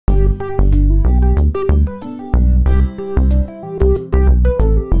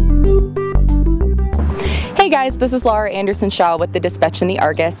guys, this is Laura Anderson-Shaw with the Dispatch and the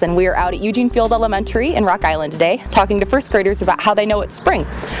Argus, and we are out at Eugene Field Elementary in Rock Island today talking to first graders about how they know it's spring.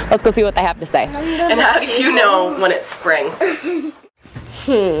 Let's go see what they have to say. And how do you know when it's spring?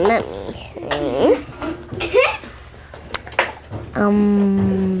 Let me see.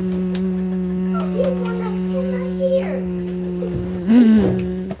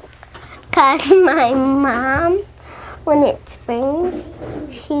 Cause my mom, when it's spring,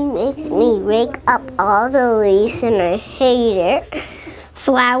 she makes me rake up all the leaves and I hate it.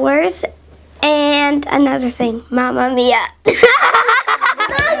 Flowers, and another thing, Mamma Mia.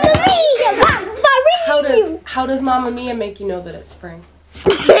 Mamma Mia! How does Mamma Mia make you know that it's spring?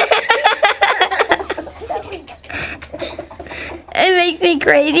 It makes me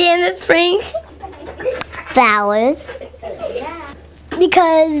crazy in the spring. Flowers.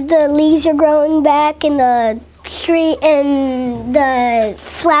 Because the leaves are growing back and the tree and the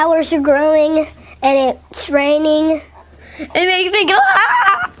flowers are growing and it's raining. It makes me go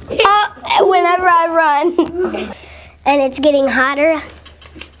whenever I run. And it's getting hotter.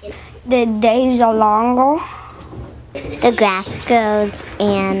 The days are longer. The grass grows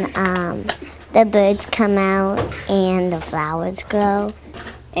and the birds come out and the flowers grow.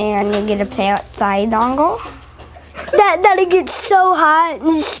 And you get to play outside longer. That it gets so hot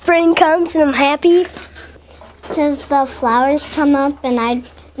and spring comes and I'm happy. Because the flowers come up and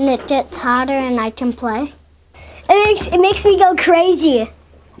it gets hotter and I can play. It makes me go crazy.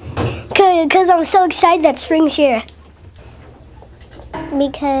 Because I'm so excited that spring's here.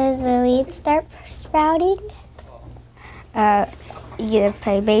 Because the leaves start sprouting. You get to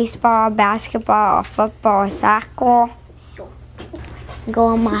play baseball, basketball, or football, or soccer.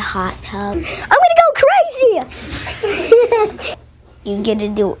 Go in my hot tub. I'm gonna go crazy! You get to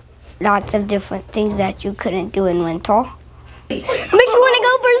do lots of different things that you couldn't do in winter. It makes me want to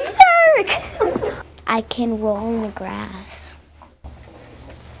go berserk! I can roll in the grass.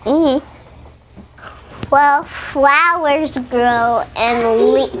 Well, flowers grow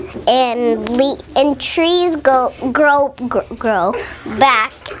and trees grow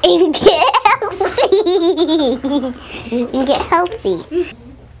back and get healthy.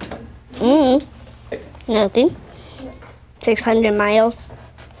 Nothing. 600 miles.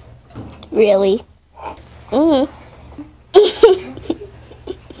 Really?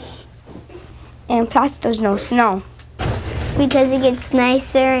 And plus there's no snow. Because it gets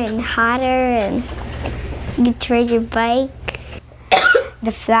nicer and hotter and you get to ride your bike.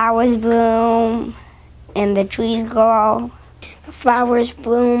 The flowers bloom and the trees grow. The flowers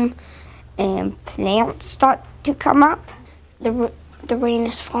bloom and plants start to come up. The rain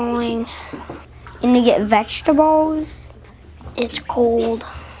is falling. And you get vegetables. It's cold.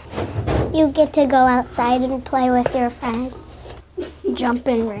 You get to go outside and play with your friends. Jump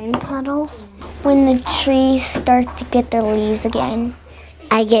in rain puddles. When the trees start to get the leaves again,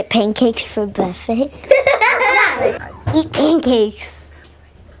 I get pancakes for breakfast. Eat pancakes.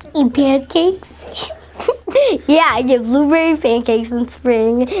 Eat pancakes? Yeah, I get blueberry pancakes in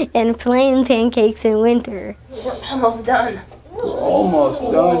spring and plain pancakes in winter. We're almost done. Almost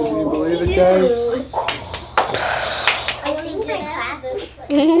done. Can you believe it, guys?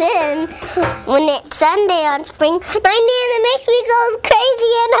 And then, when it's Sunday on spring, my Nana makes me go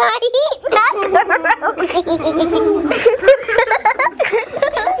crazy and I eat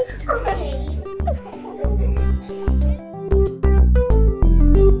macaroni.